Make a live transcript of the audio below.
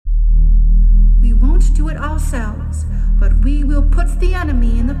it ourselves, but we will put the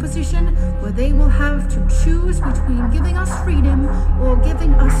enemy in the position where they will have to choose between giving us freedom or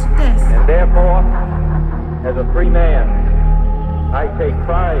giving us death. And therefore, as a free man, I take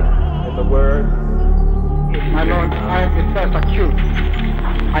pride in the word. My Lord, I am the first accused.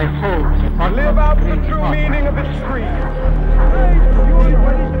 I hold that Live out the true meaning of its creed.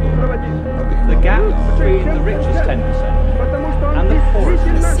 The gap between the richest 10% and the poorest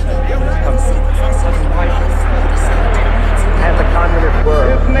 10% of this country has widened. And the communist word.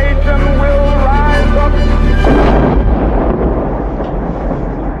 This nation will rise up.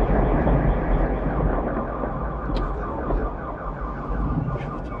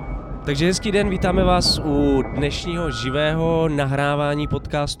 Takže hezký den, vítáme vás u dnešního živého nahrávání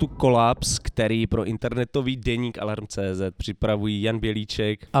podcastu Kolaps, který pro internetový deník Alarm.cz připravují Jan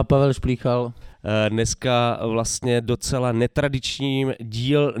Bělíček a Pavel Šplíchal. Dneska vlastně docela netradičním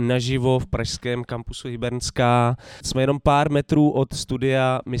díl naživo v pražském kampusu Hybernská. Jsme jenom pár metrů od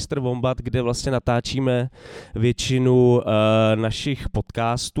studia Mr. Wombat, kde vlastně natáčíme většinu našich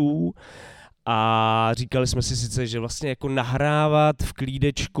podcastů. A říkali jsme si sice, že vlastně jako nahrávat v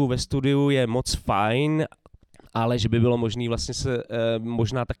klídečku ve studiu je moc fajn, ale že by bylo možné vlastně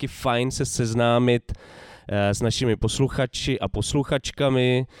možná taky fajn se seznámit s našimi posluchači a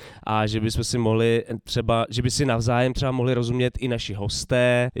posluchačkami a že bychom si mohli třeba, že by si navzájem třeba mohli rozumět i naši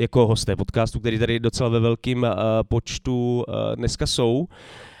hosté, jako hosté podcastu, který tady docela ve velkém počtu dneska jsou.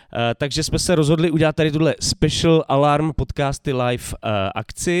 Takže jsme se rozhodli udělat tady tuhle Special Alarm Podcasty Live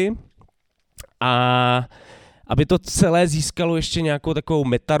akci. A aby to celé získalo ještě nějakou takovou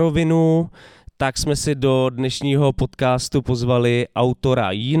metarovinu, tak jsme si do dnešního podcastu pozvali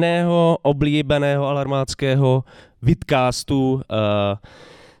autora jiného oblíbeného alarmáckého vidcastu,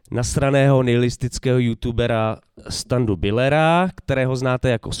 nasraného nihilistického youtubera Standu Billera, kterého znáte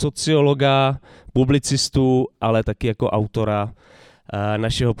jako sociologa, publicistu, ale taky jako autora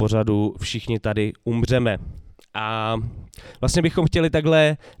našeho pořadu Všichni tady umřeme. A vlastně bychom chtěli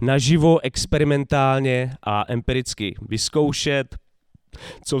takhle naživo, experimentálně a empiricky vyzkoušet,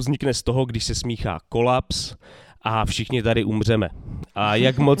 co vznikne z toho, když se smíchá kolaps a všichni tady umřeme. A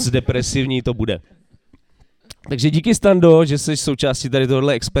jak moc depresivní to bude. Takže díky Stando, že jsi součástí tady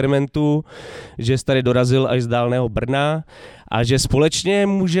tohohle experimentu, že jsi tady dorazil až z dálného Brna a že společně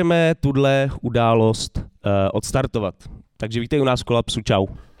můžeme tuhle událost odstartovat. Takže vítej u nás v Kolapsu, čau.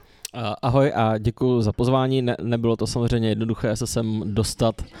 Ahoj a děkuji za pozvání, nebylo to samozřejmě jednoduché se sem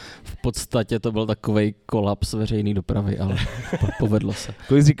dostat, v podstatě to byl takovej kolaps veřejné dopravy, ale povedlo se.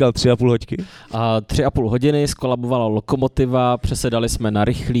 Kolik říkal, 3,5 hoďky? 3,5 hodiny, skolabovala lokomotiva, přesedali jsme na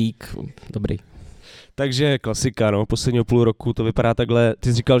rychlík, dobrý. Takže klasika, no, posledního půl roku to vypadá takhle, ty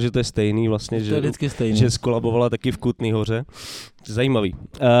jsi říkal, že to je stejný vlastně, to je vždycky stejný. Že skolabovala taky v Kutný Hoře. Zajímavý.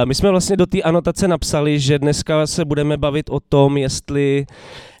 My jsme vlastně do té anotace napsali, že dneska se budeme bavit o tom, jestli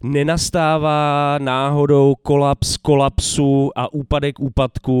nenastává náhodou kolaps kolapsu a úpadek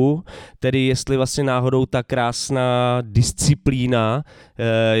úpadku, tedy jestli vlastně náhodou ta krásná disciplína,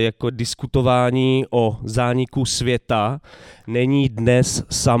 jako diskutování o zániku světa, není dnes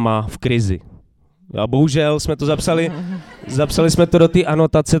sama v krizi. A bohužel jsme to zapsali jsme to do té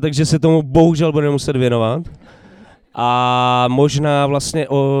anotace, takže se tomu bohužel budeme muset věnovat. A možná vlastně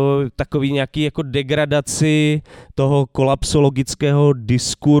o takový nějaký jako degradaci toho kolapsologického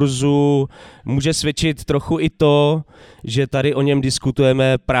diskurzu může svědčit trochu i to, že tady o něm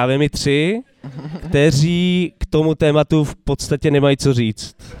diskutujeme právě my tři, kteří k tomu tématu v podstatě nemají co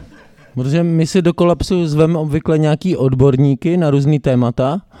říct. Protože my si do kolapsu zveme obvykle nějaký odborníky na různý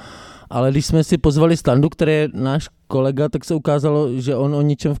témata, ale když jsme si pozvali Standu, který je náš kolega, tak se ukázalo, že on o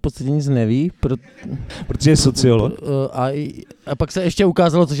ničem v podstatě nic neví. Protože je sociolog. A pak se ještě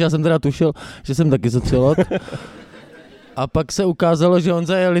ukázalo, což já jsem teda tušil, že jsem taky sociolog. A pak se ukázalo, že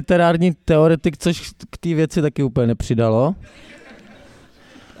Honza je literární teoretik, což k té věci taky úplně nepřidalo.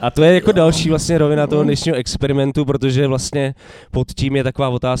 A to je jako další vlastně rovina toho dnešního experimentu, protože vlastně pod tím je taková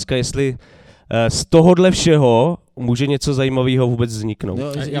otázka, jestli z tohohle všeho může něco zajímavého vůbec vzniknout.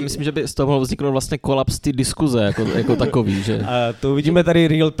 Já myslím, že by z toho mohl vzniknout vlastně kolaps té diskuze jako takový. Že? A to uvidíme tady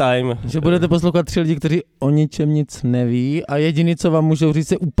real time. Že budete poslouchat 3 lidi, kteří o ničem nic neví a jediný, co vám můžou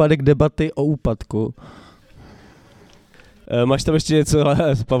říct, je úpadek debaty o úpadku. Máš tam ještě něco,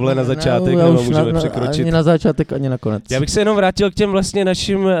 Pavle, na začátek, nebo můžeme překročit? Ani na začátek, ani na konec. Já bych se jenom vrátil k těm vlastně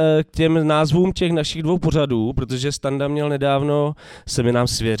k těm názvům těch našich 2 pořadů, protože Standa měl nedávno, se mi nám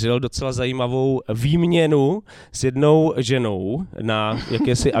svěřil, docela zajímavou výměnu s jednou ženou na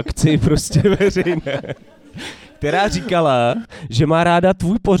jakési akci prostě veřejné. která říkala, že má ráda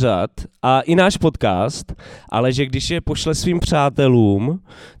tvůj pořad a i náš podcast, ale že když je pošle svým přátelům,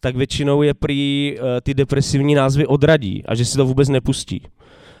 tak většinou je prý ty depresivní názvy odradí a že si to vůbec nepustí.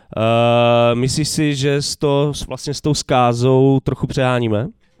 Myslíš si, že vlastně s tou zkázou trochu přeháníme?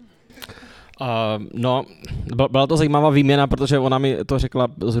 No, byla to zajímavá výměna, protože ona mi to řekla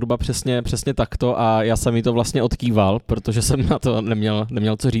zhruba přesně takto a já jsem jí to vlastně odkýval, protože jsem na to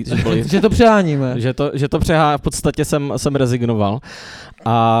neměl co říct. Že to přeháníme. Že to přeháníme, v podstatě jsem rezignoval.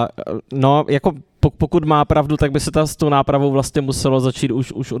 A no, jako pokud má pravdu, tak by se s tou nápravou vlastně muselo začít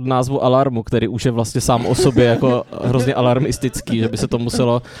už od názvu Alarmu, který už je vlastně sám o sobě jako hrozně alarmistický, že by se to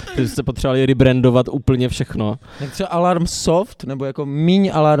muselo, že by se potřebovali rebrandovat úplně všechno. Jak třeba Alarm Soft, nebo jako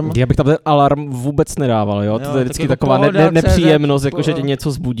míň Alarm? Já bych tam ten alarm vůbec nedával, jo? To je vždycky jako taková nepříjemnost, jako že tě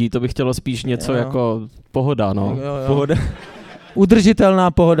něco zbudí, to bych chtělo spíš něco jako pohoda, no. Jo. Pohoda.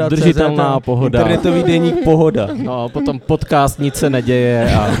 Udržitelná pohoda. Udržitelná pohoda. Internetový deník Pohoda. No, potom podcast Nic se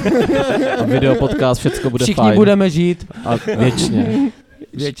neděje a video podcast Všecko bude všichni fajn. Všichni budeme žít. A věčně.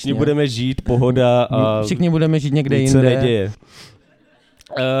 Všichni budeme žít, pohoda a všichni budeme žít někde nic jinde. Se neděje.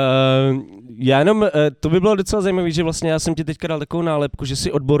 Já jenom, to by bylo docela zajímavé, že vlastně já jsem ti teďka dal takovou nálepku, že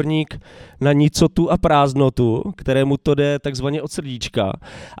jsi odborník na nicotu a prázdnotu, kterému to jde takzvaně od srdíčka.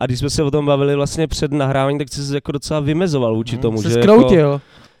 A když jsme se o tom bavili vlastně před nahráváním, tak jsi se jako docela vymezoval vůči tomu. Se zkroutil.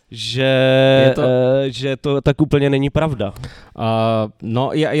 Jako, že to tak úplně není pravda. No,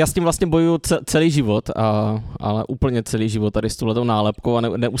 já s tím vlastně bojuju celý život, ale úplně celý život tady s touhletou nálepkou a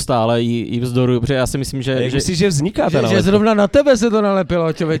neustále jí vzdoruju, protože já si myslím, že... Myslíš, že vzniká ta nálepka? Že zrovna na tebe se to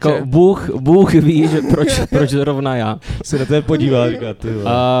nalepilo, člověče. Jako Bůh ví, že proč zrovna já. Se na tebe podíval, říká ty.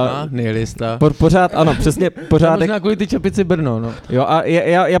 Nihilista. Pořád, ano, přesně, pořádek. Možná kvůli ty čepici Brno, no. Jo, a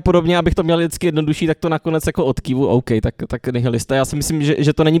já podobně, abych to měl vždycky jednodušší, tak to nakonec jako odkývu, OK, tak nihilista. Já si myslím,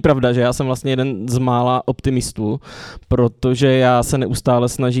 že to není pravda, že já jsem vlastně jeden z mála optimistů, protože já se neustále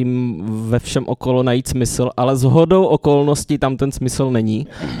snažím ve všem okolo najít smysl, ale shodou okolností tam ten smysl není.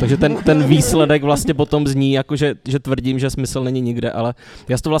 Takže ten výsledek vlastně potom zní, jako že tvrdím, že smysl není nikde, ale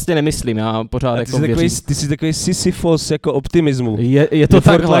já si to vlastně nemyslím, já pořád jako věřím. Ty jsi takový Sisyfos jako optimismu. Je to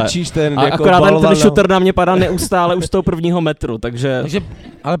takhle. Ten a jako akorát ten šutr na mě padá neustále už z toho prvního metru, takže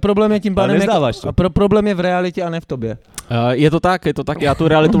ale problém je tím pádem, problém je v realitě a ne v tobě. Je to tak. Já tu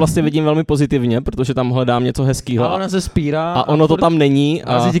realitu vlastně vidím velmi pozitivně, protože tam hledám něco hezkýho. A ona se spírá. A ono to tam není.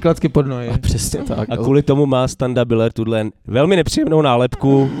 A si klacky pod nohy. Přesně tak. A kvůli tomu má Standa Biller tuhle velmi nepříjemnou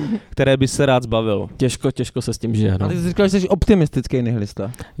nálepku, které by se rád zbavil. Těžko se s tím žije. No. A ty jsi říkal, že jsi optimistický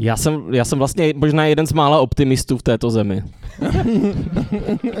nihilista. Já jsem vlastně možná jeden z mála optimistů v této zemi.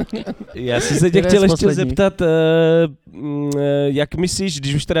 Já si se tě chtěl ještě zeptat, jak myslíš,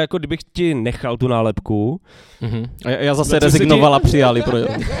 když už teda jako kdybych ti nechal tu nálepku. Já zase rezignoval a přijali.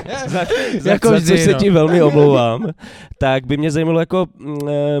 Za což se ti velmi omlouvám, tak by mě zajímalo jako...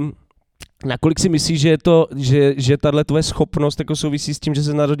 nakolik si myslíš, že tahle tvoje schopnost jako souvisí s tím, že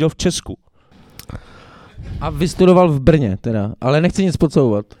jsi narodil v Česku? A vystudoval v Brně teda, ale nechci nic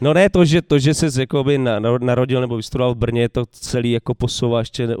podsouvat. No ne, to, že jsi jakoby narodil nebo vystudoval v Brně, to celý jako posouvá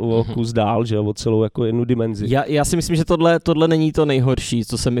ještě o kus dál, že o celou jako jednu dimenzi. Já si myslím, že tohle není to nejhorší,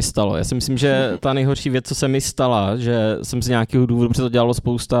 co se mi stalo. Já si myslím, že ta nejhorší věc, co se mi stala, že jsem z nějakého důvodu, protože to dělalo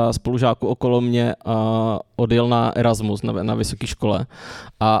spousta spolužáků okolo mě a odjel na Erasmus na vysoké škole.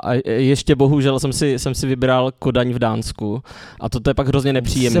 A ještě bohužel jsem si vybral Kodaň v Dánsku. A to je pak hrozně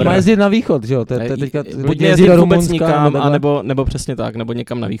nepříjemné. Se má jezdit na východ, že jo? Teďka buď jezdit vůbec nikam, nebo přesně tak, nebo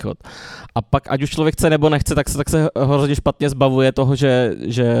někam na východ. A pak, ať už člověk chce nebo nechce, tak se hrozně špatně zbavuje toho,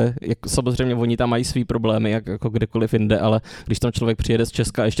 že jako samozřejmě oni tam mají svý problémy, jako kdekoliv jinde, ale když tam člověk přijede z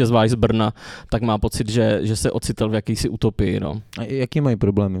Česka, ještě zvlášť z Brna, tak má pocit, že se ocitl v jakýsi utopii. No. A jaký mají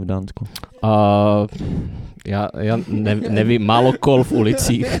problémy v Dánsku? Já nevím, málo kol v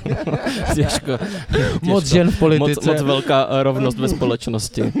ulicích. Těžko. Moc žen v politice. Moc velká rovnost ve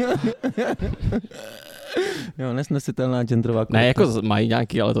společnosti. Jo, nesnesitelná genderová kultura. Ne, jako mají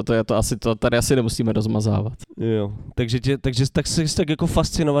nějaký, ale to tady asi nemusíme rozmazávat. Jo, takže jsi tak jako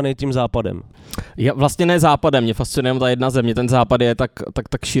fascinovaný tím západem. Já vlastně ne západem, mě fascinuje ta jedna země, ten západ je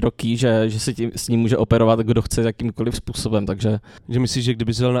tak široký, že si s ním může operovat kdo chce jakýmkoliv způsobem, takže... Že myslíš, že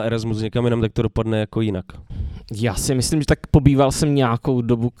kdyby jsi jel na Erasmus někam jinam, tak to dopadne jako jinak? Já si myslím, že tak pobýval jsem nějakou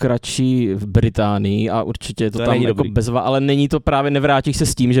dobu kratší v Británii a určitě je to tam jako bezva, ale není to právě, nevrátíš se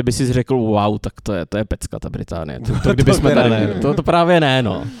s tím, že by si řekl wow, tak to je pecka. pecka, ta Británie. To kdyby jsme tady, to právě ne,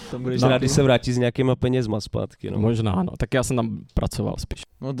 no. To budeš rád, když se vrátí s nějakýma penězma zpátky, no. Možná, no. Tak já jsem tam pracoval spíš.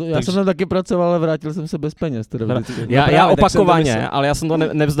 No to, já jsem tam taky pracoval, ale vrátil jsem se bez peněz. Já opakovaně, ale já jsem to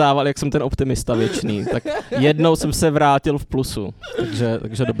nevzdával, jak jsem ten optimista věčný. Tak jednou jsem se vrátil v plusu,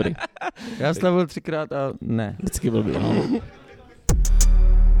 takže dobrý. Já stavil 3krát a ne. Vždycky blbý, no.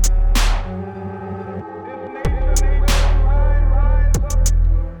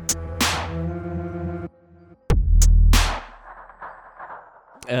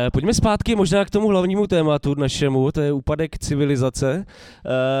 Pojďme zpátky možná k tomu hlavnímu tématu našemu, to je úpadek civilizace.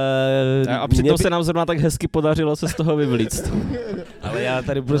 A přitom se nám zrovna tak hezky podařilo se z toho vyvlíct. Ale já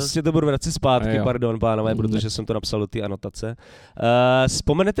tady prostě to budu vracet zpátky, pardon pánové, protože jsem to napsal do té anotace.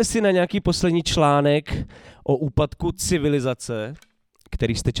 Vzpomenete si na nějaký poslední článek o úpadku civilizace,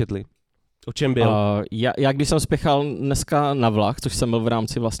 který jste četli? O čem byl? Já když jsem spěchal dneska na vlak, což jsem byl v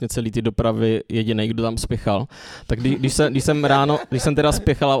rámci vlastně celý ty dopravy jedinej, kdo tam spěchal, tak když jsem teda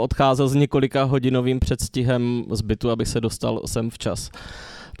spěchal a odcházel s několika hodinovým předstihem z bytu, abych se dostal sem včas,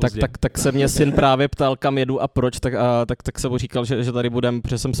 tak se mě syn právě ptal, kam jedu a proč, tak jsem mu říkal, že tady budem,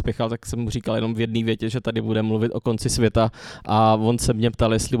 protože jsem spěchal, tak jsem mu říkal jenom v jedné větě, že tady budeme mluvit o konci světa a on se mě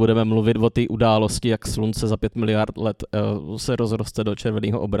ptal, jestli budeme mluvit o té události, jak slunce za 5 miliard let se rozroste do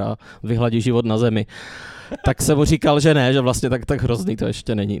červeného obra, vyhladí život na zemi. Tak jsem mu říkal, že ne, že vlastně tak hrozný to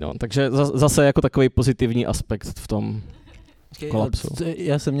ještě není. No. Takže zase jako takový pozitivní aspekt v tom kolapsu.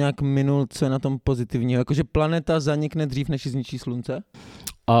 Já jsem nějak minul, co je na tom pozitivního, jakože planeta zanikne dřív, než ji zničí slunce?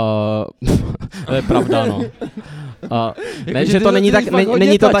 To je pravda, no. Ne, že to není tak,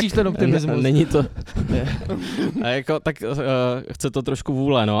 není to tak, není to, jako, tak chce to trošku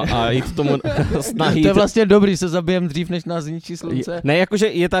vůle, no, a jít tomu snahy. To je vlastně dobrý, se zabijem dřív, než nás zničí slunce. Ne, jakože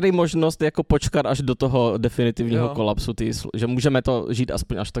je tady možnost jako počkat až do toho definitivního kolapsu, že můžeme to žít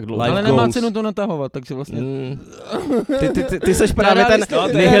aspoň až tak dlouho. Ale nemá cenu to natahovat, takže vlastně... Ty seš právě ten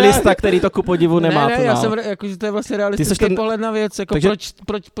nihilista, který to ku podivu nemá. Ne, já jsem, jakože to je vlastně realistický pohled na věc, jako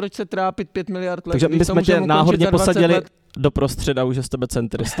proč se trápit 5 miliard let. Takže my jsme tě náhodně posadili do prostřed a už je z tebe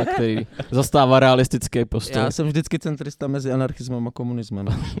centrista, který zastává realistický postoj. Já jsem vždycky centrista mezi anarchismem a komunismem.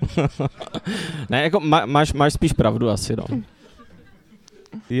 Ne, jako máš spíš pravdu asi, no.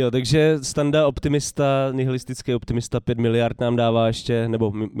 Jo, takže Standa optimista, nihilistický optimista 5 miliard nám dává ještě,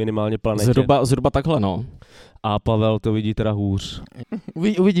 nebo minimálně planetě. Zhruba takhle, no. A Pavel to vidí teda hůř.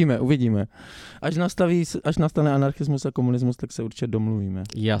 Uvidíme. Až nastane anarchismus a komunismus, tak se určitě domluvíme.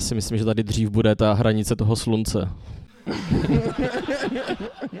 Já si myslím, že tady dřív bude ta hranice toho slunce.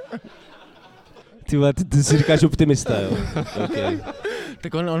 Ty si říkáš optimista, jo? Okay.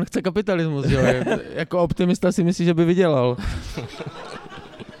 Tak on chce kapitalismus, jo? Jako optimista si myslí, že by vydělal.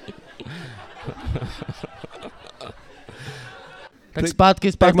 Tak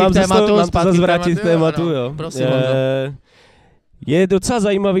zpátky k tématu. Mám to zvrátit tématu, jo. Prosím, je docela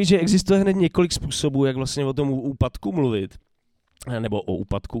zajímavý, že existuje hned několik způsobů, jak vlastně o tom úpadku mluvit. Nebo o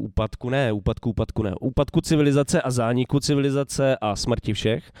úpadku civilizace a zániku civilizace a smrti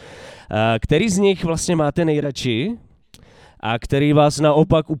všech. Který z nich vlastně máte nejradši a který vás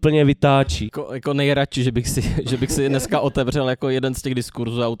naopak úplně vytáčí? Jako nejradši, že bych si dneska otevřel jako jeden z těch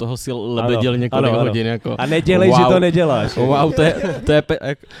diskurzů a u toho si lebeděl několik hodin. Jako, a nedělej, že to neděláš. Wow, to je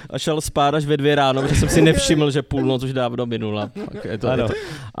a šel spát až ve 2 ráno, protože jsem si nevšiml, že půlnoc už dávno minula.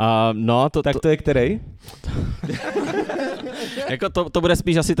 Tak to je který? Jako to bude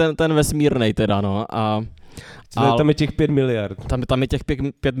spíš asi ten vesmírnej teda, no. Tam je těch 5 miliard. Tam je těch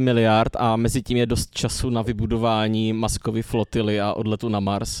 5 miliard a mezi tím je dost času na vybudování Muskovy flotily a odletu na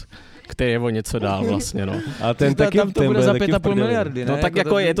Mars, který je o něco dál vlastně, no. A ten taky tam to bude za 5,5 miliardy, ne? No tak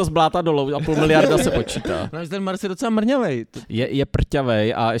jako je to z bláta dolů, a 0,5 miliarda se počítá. No, ten Mars je docela mrňavej. Je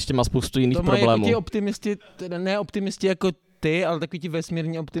prťavej a ještě má spoustu jiných problémů. To mají ti optimisti, ne optimisti jako ty, ale takový ti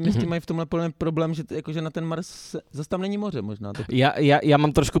vesmírní optimisti mají v tomhle problém, že na ten Mars zase tam není moře možná. Já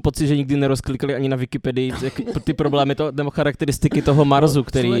mám trošku pocit, že nikdy nerozklikli ani na Wikipedii ty problémy, nebo charakteristiky toho Marsu,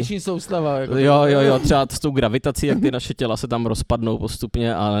 který... Sluneční soustava. Jako jo, třeba s tou gravitací, jak ty naše těla se tam rozpadnou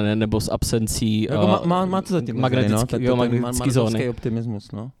postupně, ale nebo s absencí... Jako má to zatím magnetický zóny.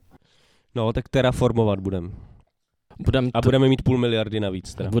 Optimismus, no. No, tak terraformovat budeme. Budeme mít 0,5 miliardy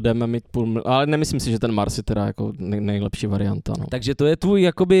navíc. Teda. Budeme mít ale nemyslím si, že ten Mars je teda jako nejlepší varianta. No. Takže to je tvůj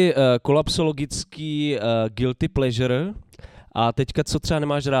jakoby kolapsologický guilty pleasure. A teďka co třeba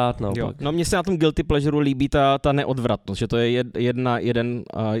nemáš rád naopak? No mně se na tom guilty pleasure líbí ta neodvratnost, že to je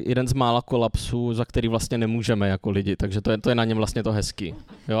jeden z mála kolapsů, za který vlastně nemůžeme jako lidi, takže to je na něm vlastně to hezký.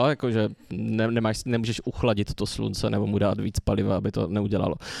 Jo, jakože nemůžeš uchladit to slunce nebo mu dát víc paliva, aby to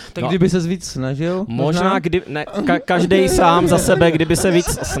neudělalo. Tak kdyby ses víc snažil? Možná každý sám za sebe, kdyby se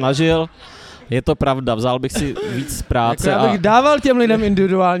víc snažil, Je to pravda, vzal bych si víc práce. Jako já bych dával těm lidem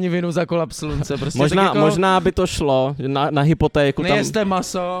individuální vinu za kolaps slunce. Prostě možná by to šlo na hypotéku. Nejeste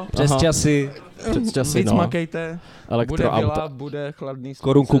maso. Přes časy. Víc makejte. Bude vila, bude chladný slunce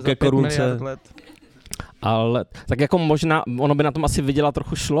korunku za ke 5 korunce. miliard let. Ale tak jako možná, ono by na tom asi vydělat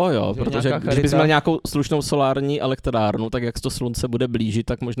trochu šlo, jo, protože když bys měl nějakou slušnou solární elektrárnu, tak jak to slunce bude blížit,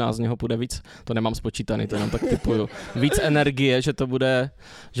 tak možná z něho půjde víc, to nemám spočítaný, to jenom tak typuju, víc energie,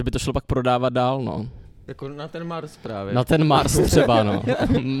 že by to šlo pak prodávat dál, no. Jako na ten Mars právě. Na ten Mars třeba, no.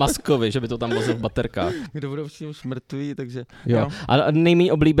 Maskovi, že by to tam vozil v baterkách. Kdo budou všichni už mrtví, takže... Jo. A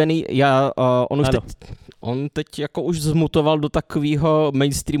nejméně oblíbený, on teď jako už zmutoval do takového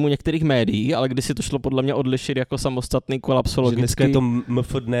mainstreamu některých médií, ale když si to šlo podle mě odlišit jako samostatný kolapsologický... Dneska je to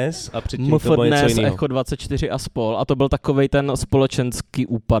MF Dnes a předtím to bylo něco jiného. Echo 24 a spol. A to byl takovej ten společenský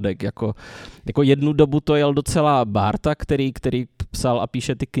úpadek. Jako jednu dobu to jel docela Bárta, který psal a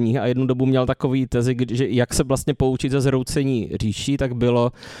píše ty knihy a jednu dobu měl takový tezi, že jak se vlastně poučit ze zhroucení říší, tak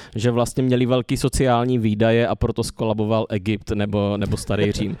bylo, že vlastně měli velký sociální výdaje a proto skolaboval Egypt nebo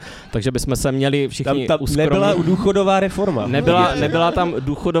Starý Řím. Takže bychom se měli všichni nebyla důchodová reforma. Nebyla tam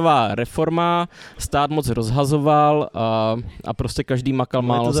důchodová reforma, stát moc rozhazoval a prostě každý makal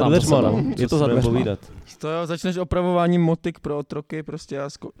málo sám za sebe. Je to za dveřma. To jo, začneš opravováním motik pro otroky prostě a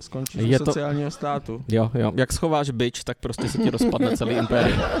skončíš u sociálního státu. Jo, jak schováš bič, tak prostě se ti rozpadne celý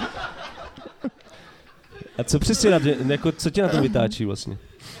impérium. A co přesně co tě na tom vytáčí vlastně?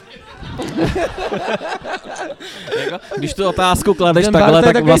 Když tu otázku kladeš takhle,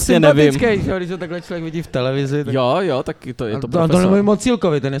 tak vlastně nevím. Když to takhle člověk vidí v televizi. Tak... Jo, tak je to profesor. To nemůj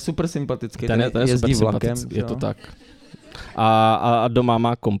Mocílkovi, ten je super sympatický. Ten jezdí vlakem. Je to tak. A doma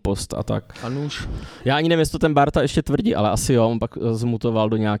má kompost a tak. A nůž. Já ani nevím, jestli to ten Bárta ještě tvrdí, ale asi jo, on pak zmutoval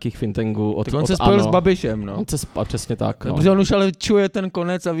do nějakých think-tanků od on se spojil s Babišem, no. On se přesně tak, no. Protože on už ale čuje ten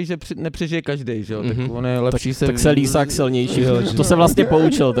konec a ví, že nepřežije každej, že jo. Tak on je lepší tak se lísák silnější. To se vlastně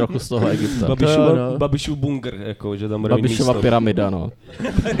poučil trochu z toho Egypta. Babišův bunkr, jako, že tam Babišova pyramida, no.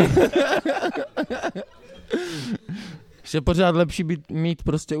 Je pořád lepší mít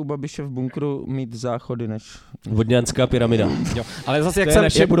prostě u Babiše v bunkru mít záchody než... Vodňanská pyramida. Jo. Ale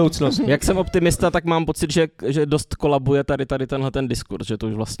zase budoucnost. Jak jsem optimista, tak mám pocit, že dost kolabuje tady tenhle ten diskurs, že to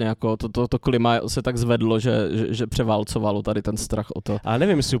už vlastně jako to klima se tak zvedlo, že převálcovalo tady ten strach o to. A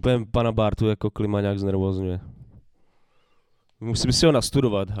nevím, jestli úplně pana Bártu jako klima nějak znervozňuje. Musím si ho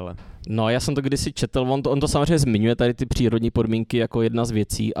nastudovat, hele. No, já jsem to kdysi četl, on to samozřejmě zmiňuje tady ty přírodní podmínky jako jedna z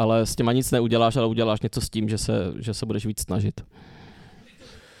věcí, ale s těma nic neuděláš, ale uděláš něco s tím, že se budeš víc snažit.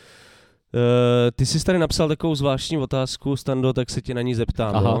 Ty jsi tady napsal takovou zvláštní otázku, Stando, tak se tě na ní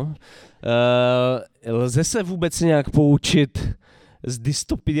zeptám. No? Lze se vůbec nějak poučit z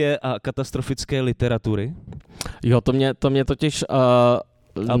dystopie a katastrofické literatury? Jo, to mě totiž...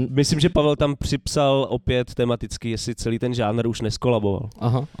 A myslím, že Pavel tam připsal opět tematicky, jestli celý ten žánr už neskolaboval.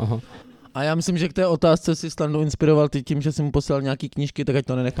 Aha. A já myslím, že k té otázce si Standu inspiroval ty tím, že jsi mu poslal nějaký knížky, tak ať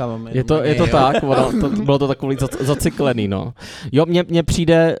to nenecháváme. Je to tak, bylo to takový zacyklený, no. Jo, mně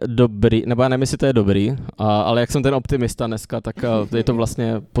přijde dobrý, nebo já nevím, jestli to je dobrý, ale jak jsem ten optimista dneska, tak je to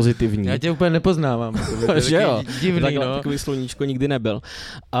vlastně pozitivní. Já tě úplně nepoznávám. Že jo? Divný, no. Takový sluníčko nikdy nebyl.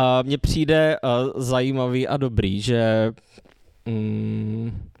 A mně přijde zajímavý a dobrý, že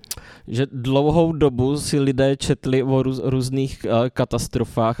dlouhou dobu si lidé četli o různých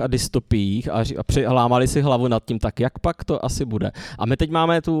katastrofách a dystopiích a lámali si hlavu nad tím, tak jak pak to asi bude. A my teď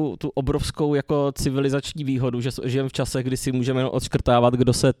máme tu obrovskou jako civilizační výhodu, že žijeme v čase, kdy si můžeme odškrtávat,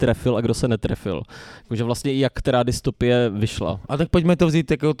 kdo se trefil a kdo se netrefil. Takže vlastně jak která dystopie vyšla. A tak pojďme to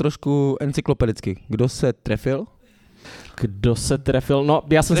vzít jako trošku encyklopedicky. Kdo se trefil? Kdo se trefil? No,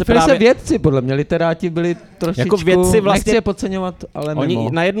 já jsem trefili se vědci, podle mě, literáti byli trošičku, jako vědci vlastně, nechci je podceňovat, ale oni mimo.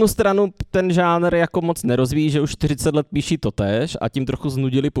 Na jednu stranu ten žánr jako moc nerozvíjí, že už 40 let píší totéž a tím trochu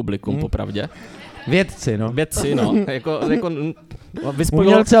znudili publikum, popravdě. Vědci, no. Jako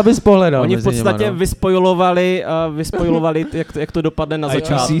umělci, abys pohledal. Oni v podstatě vyspojovali, jak to dopadne na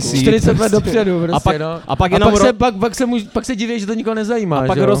začátku. 40 let dopředu, prostě, pak se diví, že to nikoho nezajímá. A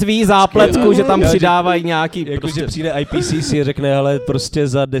pak rozvíjí zápletku, že tam přidávají nějaký... Jako, že přijde IPCC a řekne, ale prostě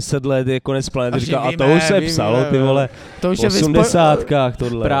za 10 let je konec planety. Říká, a to už se psalo, ty vole, v 80kách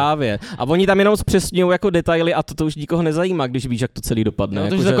tohle. Právě. A oni tam jenom zpřesňují jako detaily a to už nikoho nezajímá, když víš, jak to celý dopadne. No,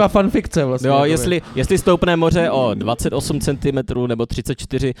 to je taková fanfikce vlastně. Jo, jestli stoupne moře o 28 cm nebo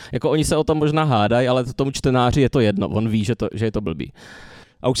 34, jako oni se o tom možná hádají, ale tomu čtenáři je to jedno, on ví, že je to blbý.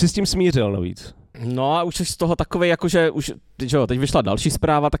 A už si s tím smířil navíc. No a už jsi z toho takovej, jakože už, že jo, teď vyšla další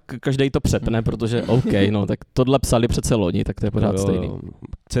zpráva, tak každej to přepne, protože OK, no tak tohle psali přece loni, tak to je pořád stejný.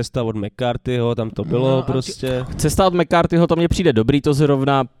 Cesta od McCarthyho, tam to bylo no, prostě. Cesta od McCarthyho, to mně přijde dobrý, to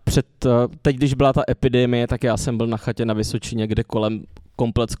zrovna teď, když byla ta epidemie, tak já jsem byl na chatě na Vysočině, kde kolem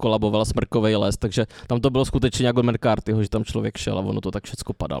komplet skolaboval smrkovej les, takže tam to bylo skutečně jako McCarthyho, že tam člověk šel a ono to tak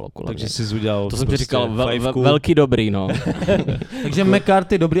všecko padalo kolem. Takže jsi udělal. To jsem ti říkal, velký dobrý, no. Takže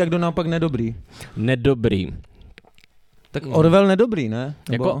McCarthy dobrý, a kdo naopak nedobrý? Nedobrý. Tak Orwell nedobrý, ne?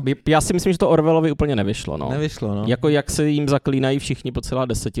 Jako, já si myslím, že to Orwellovi úplně nevyšlo, no. Nevyšlo, no. Jako jak se jim zaklínají všichni po celá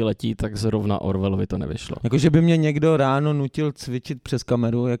desetiletí, tak zrovna Orwellovi to nevyšlo. Jakože by mě někdo ráno nutil cvičit přes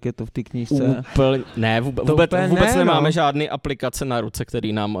kameru, jak je to v té knížce? Vůbec nemáme žádný aplikace na ruce,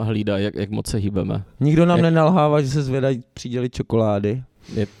 který nám hlídá, jak moc se hýbeme. Nikdo nám nenalhává, že se zvedají příděly čokolády.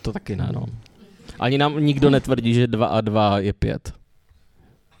 Je to taky ne, no. Ani nám nikdo netvrdí, že 2 a 2 je 5.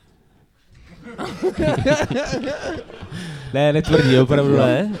 Ne, netvrdí, opravdu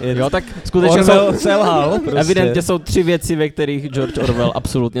ne. Jo, tak skutečně selhal. Prostě. Evidentně jsou 3 věci, ve kterých George Orwell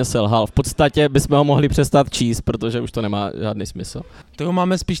absolutně selhal. V podstatě bychom ho mohli přestat číst, protože už to nemá žádný smysl. Toho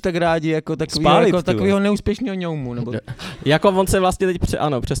máme spíš tak rádi jako takovýho neúspěšného ňoumu. Nebo... Jako on se vlastně teď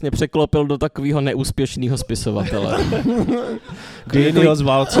přesně překlopil do takového neúspěšného spisovatele.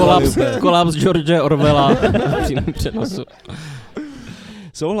 Kolaps George Orwella v přímém přenosu.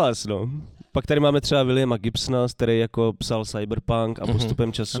 Souhlas, no. Pak tady máme třeba Williama Gibsona, který jako psal Cyberpunk a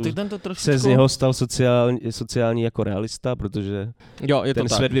postupem času se z něho stal sociální jako realista, protože ten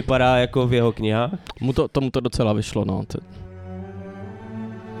svět vypadá jako v jeho knihách. Tomu to docela vyšlo, no.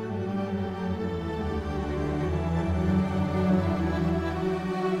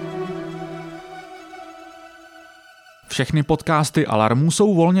 Všechny podcasty Alarmu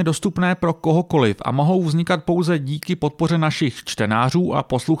jsou volně dostupné pro kohokoliv a mohou vznikat pouze díky podpoře našich čtenářů a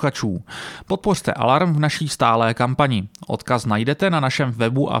posluchačů. Podpořte Alarm v naší stálé kampani. Odkaz najdete na našem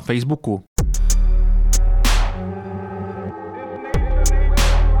webu a Facebooku.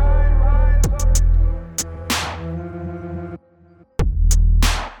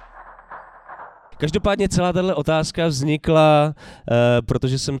 Každopádně celá tato otázka vznikla,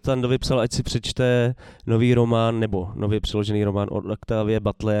 protože jsem Tandovi psal, ať si přečte nový román, nebo nově přeložený román od Octavie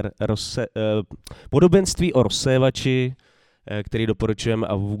Butler, Podobenství o rozsévači, který doporučujeme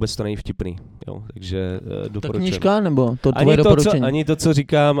a vůbec to není vtipný. Jo, takže doporučujeme. Ta knížka, nebo to tvoje doporučení? Ani to, co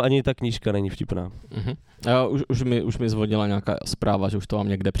říkám, ani ta knížka není vtipná. Už mi zvodila nějaká zpráva, že už to mám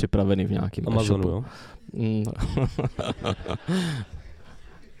někde připravený v nějakém Amazonu, jo?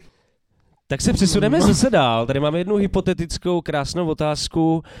 Tak se přesuneme zase dál. Tady máme jednu hypotetickou krásnou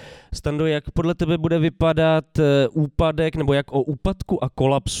otázku. Stando, jak podle tebe bude vypadat úpadek, nebo jak o úpadku a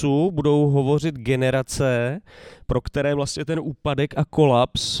kolapsu budou hovořit generace, pro které vlastně ten úpadek a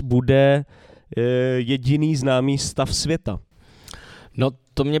kolaps bude jediný známý stav světa? No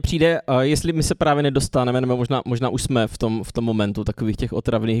to mně přijde, jestli my se právě nedostaneme, nebo možná už jsme v tom momentu takových těch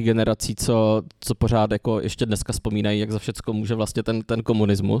otravných generací, co pořád jako ještě dneska vzpomínají, jak za všecko může vlastně ten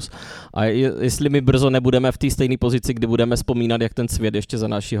komunismus. A jestli my brzo nebudeme v té stejné pozici, kdy budeme vzpomínat, jak ten svět ještě za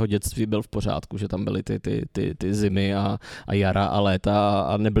našeho dětství byl v pořádku, že tam byly ty zimy a jara a léta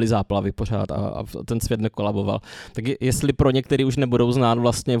a nebyly záplavy pořád a ten svět nekolaboval. Tak jestli pro některý už nebudou znát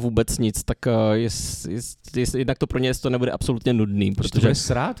vlastně vůbec nic, tak jednak to pro ně to nebude absolutně nudný, protože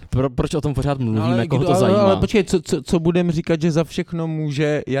proč o tom pořád mluvíme, koho to zajímá? Ale počkej, co budeme říkat, že za všechno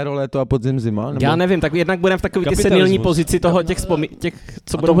může jaro, léto a podzim, zima? Nebo... Já nevím, tak jednak budeme v takové ty senilní pozici toho těch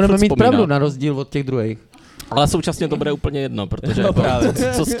co budou budeme mít pravdu na rozdíl od těch druhých. Ale současně to bude úplně jedno, protože jako,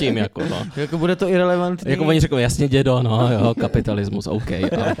 co s tím, jako no. Jako bude to irelevantní. Jako oni řeknou, jasně dědo, no jo, kapitalismus, OK.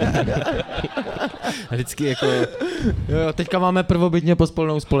 A vždycky jako... Jo, teďka máme prvobytně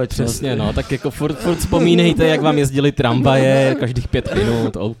pospolnou společnost. Přesně, no, tak jako furt vzpomínejte, jak vám jezdili tramvaje každých 5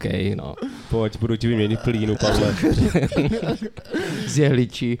 minut, OK, no. Pojď, budu ti vyměnit plínu, Pavle. Z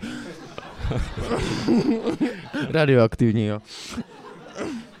jehličí. Radioaktivní, jo.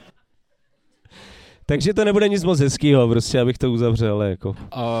 Takže to nebude nic moc hezkýho, prostě, abych to uzavřel, jako.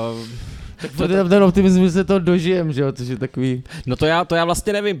 Tak ten optimismus se toho dožijem, že jo, což je takový... No to já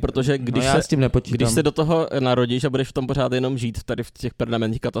vlastně nevím, protože když se do toho narodíš a budeš v tom pořád jenom žít tady v těch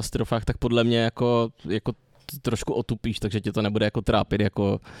permanentních katastrofách, tak podle mě jako trošku otupíš, takže tě to nebude jako trápit,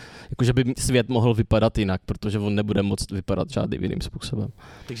 jako že by svět mohl vypadat jinak, protože on nebude moct vypadat žádným jiným způsobem.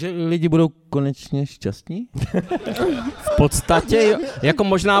 Takže lidi budou konečně šťastní? V podstatě, jako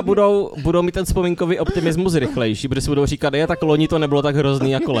možná budou mít ten vzpomínkový optimismus rychlejší, protože si budou říkat, tak loni to nebylo tak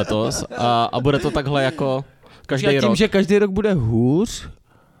hrozný jako letos a bude to takhle jako každý rok. Tím, že každý rok bude hůř,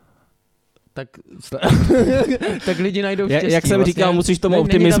 tak lidi najdou štěstí. Jak jsem vlastně. říkal, musíš tomu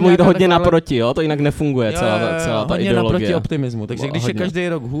optimismu jít hodně naproti, jo? To jinak nefunguje celá ta hodně ideologie. naproti optimismu. Takže když je každý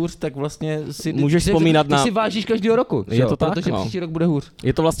rok hůř, tak vlastně si můžeš vzpomínat ty si vážíš každýho roku. Je to tak, protože příští rok bude hůř.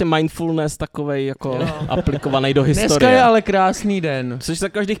 Je to vlastně mindfulness takovej jako aplikovaný do historie. Dneska je ale krásný den. Což za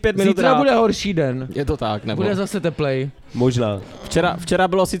každých 5 minut Zítra bude horší den. Je to tak, nebo? Bude zase teplej. Možná. Včera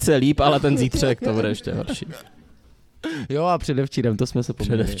bylo sice líp, ale ten zítřek to bude ještě horší. Jo a předevčírem, to jsme se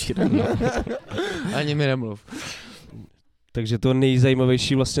pomůželi. Předevčírem, no. Ani mi nemluv. Takže to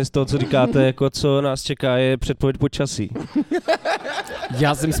nejzajímavější vlastně z toho, co říkáte, jako co nás čeká, je předpověď počasí.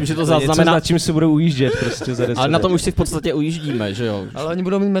 Já si myslím, že to Něco, znamená... na čím se budou ujíždět prostě za 10 Ale na tom let. už si v podstatě ujíždíme, že jo? Ale oni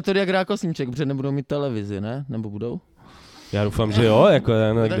budou mít metody jak Rákosníček, protože nebudou mít televizi, ne? Nebo budou? Já doufám, že jo, jako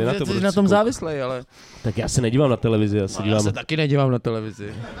kde na to jsi budu na tom koukat. závislej, ale... Tak já se nedívám na televizi, já se Já dívám se taky nedívám na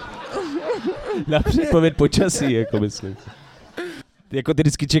televizi. na předpověď počasí, jako myslím. Jako ty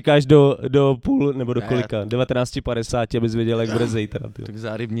vždycky čekáš do půl, nebo do kolika, 19:50, abys věděl, jak bude zítra. Ty. Tak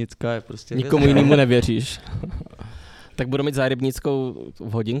Zárybnická je prostě... Nikomu jinému nevěříš. Tak budu mít Zárybnickou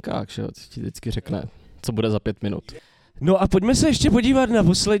v hodinkách, že jo? Ti vždycky řekne, co bude za 5 minut. No a pojďme se ještě podívat na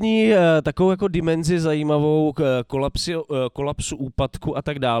poslední takovou jako dimenzi zajímavou kolapsu, úpadku a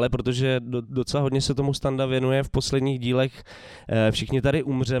tak dále, protože docela hodně se tomu Standa věnuje v posledních dílech Všichni tady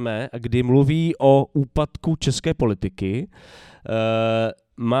umřeme, kdy mluví o úpadku české politiky.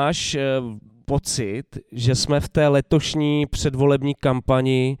 Máš pocit, že jsme v té letošní předvolební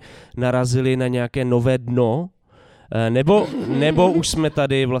kampani narazili na nějaké nové dno? Nebo už jsme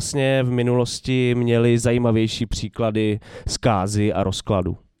tady vlastně v minulosti měli zajímavější příklady zkázy a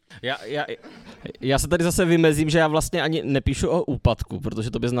rozkladu? Já se tady zase vymezím, že já vlastně ani nepíšu o úpadku,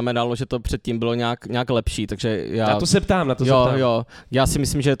 protože to by znamenalo, že to předtím bylo nějak lepší, takže já... Na to se ptám, se ptám. Jo, já si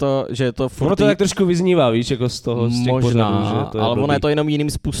myslím, že je to furt... Ono to tak trošku vyznívá, víš, jako z těch pořadů, že to je ale blbý. ono je to jenom jiným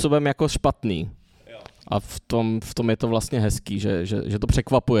způsobem jako špatný. A v tom je to vlastně hezký, že to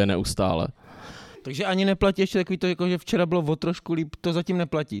překvapuje neustále. Takže ani neplatí ještě takový to, jako že včera bylo o trošku líp, to zatím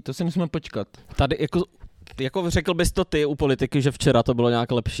neplatí, to si musíme počkat. Tady jako řekl bys to ty u politiky, že včera to bylo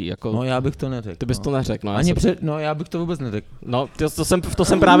nějak lepší. Jako... No já bych to neřekl. Ty bys to neřekl. No, já bych to vůbec neřekl. No, to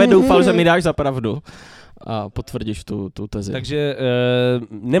jsem právě doufal, že mi dáš za pravdu a potvrdíš tu tezi. Takže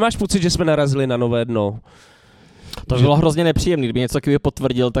nemáš pocit, že jsme narazili na nové dno? To by bylo hrozně nepříjemné, kdyby něco takového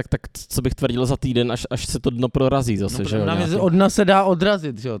potvrdil, tak co bych tvrdil za týden, až se to dno prorazí zase, že jo? Od dna se dá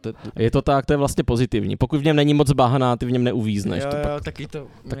odrazit, že jo? Je to tak, to je vlastně pozitivní. Pokud v něm není moc bahna, ty v něm neuvízneš.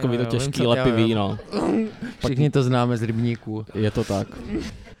 Takový to těžký, lepivý, no. Všichni to známe z rybníků. Je to tak.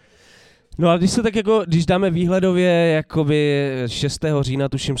 No a když dáme výhledově, jakoby 6. října,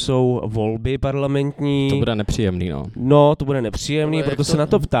 tuším, jsou volby parlamentní. To bude nepříjemný, no. No, to bude nepříjemný, proto se na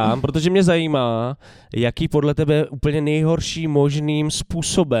to ptám, protože mě zajímá, jaký podle tebe úplně nejhorší možným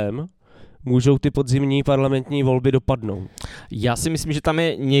způsobem můžou ty podzimní parlamentní volby dopadnout. Já si myslím, že tam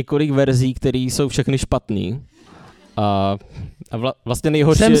je několik verzí, které jsou všechny špatný. A vlastně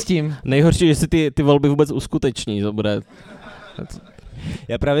nejhorší, že si ty volby vůbec uskuteční, to bude...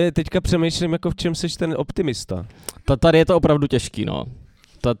 Já právě teďka přemýšlím, jako v čem seš ten optimista. Tady je to opravdu těžký, no.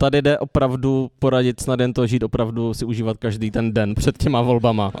 Tady jde opravdu poradit snad jen to žít, opravdu si užívat každý ten den před těma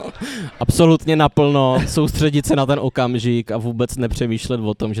volbama. Absolutně naplno, soustředit se na ten okamžik a vůbec nepřemýšlet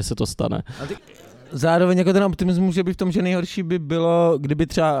o tom, že se to stane. Zároveň jako ten optimismus může být v tom, že nejhorší by bylo, kdyby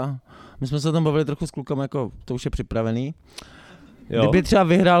třeba, my jsme se o tom bavili trochu s klukama, jako to už je připravený, jo. Kdyby třeba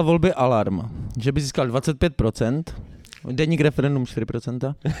vyhrál volby Alarm, že by získal 25%, Deník referendum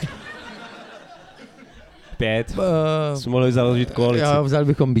 4%. 5. Jsme mohli založit koalici. Jo, vzali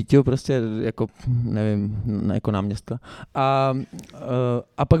bychom Bíťu, prostě jako, nevím, jako náměstka.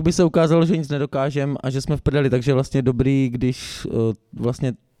 A pak by se ukázalo, že nic nedokážem a že jsme v prdeli, takže vlastně dobrý, když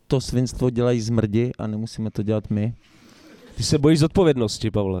vlastně to svinstvo dělají zmrdi a nemusíme to dělat my. Ty se bojíš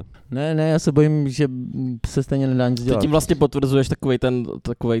zodpovědnosti, Pavle? Ne, já se bojím, že se stejně nedá nic dělat. Ty tím vlastně potvrzuješ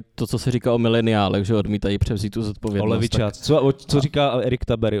takovej to, co se říká o mileniálech, že odmítají převzít tu zodpovědnost. O levičák. Co říká Erik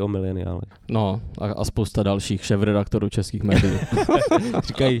Tabery o mileniálech? No, a spousta dalších šéfredaktorů českých médií.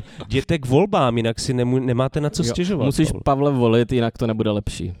 Říkají, jděte k volbám, jinak si nemáte na co stěžovat. Musíš, Pavle, volit, jinak to nebude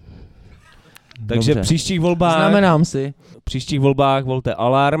lepší. Takže dobře. Příštích volbách volte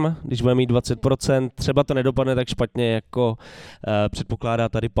Alarm, když bude mít 20%, třeba to nedopadne tak špatně, jako předpokládá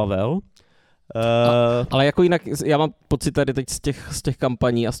tady Pavel. Ale jako jinak, já mám pocit tady teď z těch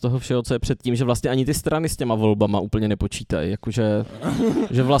kampaní a z toho všeho, co je předtím, že vlastně ani ty strany s těma volbama úplně nepočítají, jakože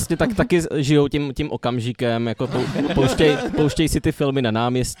že vlastně taky žijou tím okamžikem, jako pouštěj si ty filmy na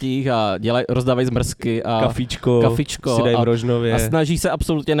náměstích a rozdávají zmrzky a kafičko si dají v Rožnově. A snaží se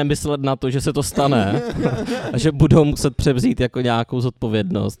absolutně nemyslet na to, že se to stane a že budou muset převzít jako nějakou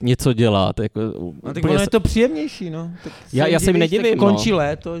zodpovědnost, něco dělat. Jako, no, tak ono je to příjemnější, no. Tak já se jim nedivím, končí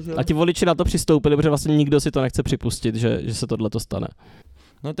léto, že? A ti voliči na to přistoupili, protože vlastně nikdo si to nechce připustit, že se tohle to stane.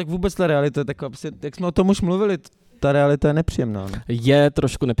 No tak vůbec ta realita je taková, jak jsme o tom už mluvili, ta realita je nepříjemná. No. Je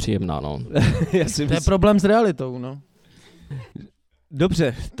trošku nepříjemná, no. To je problém s realitou, no.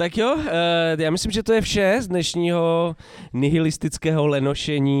 Dobře, tak jo, já myslím, že to je vše z dnešního nihilistického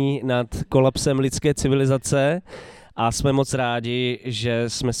lenošení nad kolapsem lidské civilizace. A jsme moc rádi, že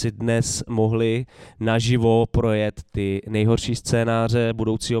jsme si dnes mohli naživo projet ty nejhorší scénáře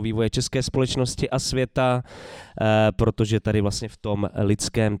budoucího vývoje české společnosti a světa, protože tady vlastně v tom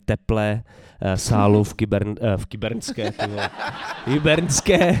lidském teple sálu v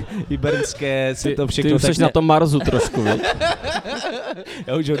Hybernské si to všechno... Ty už jsi na tom Marsu trošku, viď?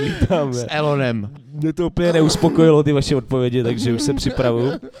 Já už odlítám. S Elonem. Mě to úplně neuspokojilo, ty vaše odpovědi, takže už se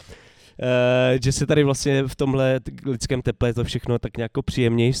připravuju. Že se tady vlastně v tomhle lidském teple to všechno tak nějak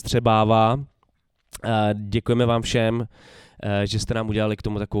příjemněji vstřebává. Děkujeme vám všem, že jste nám udělali k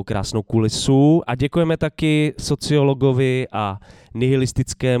tomu takovou krásnou kulisu a děkujeme taky sociologovi a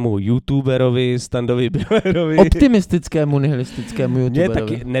nihilistickému youtuberovi Standovi Billerovi. Optimistickému nihilistickému youtuberovi.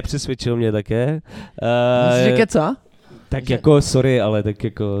 Taky nepřesvědčil mě také. Myslíš, že keca? Tak jako, sorry, ale tak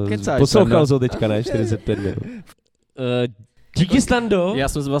jako poslouchal jsem teďka, ne? 45 minut. Díky, Stando. Já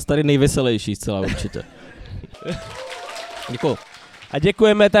jsem z vás tady nejveselější zcela určitě. Děkuju. A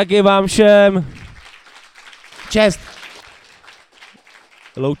děkujeme taky vám všem. Čest.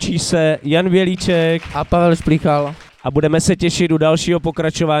 Loučí se Jan Vělíček a Pavel Šplíchal. A budeme se těšit u dalšího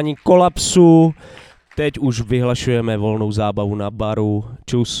pokračování kolapsu. Teď už vyhlašujeme volnou zábavu na baru.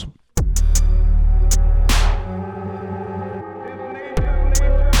 Čus.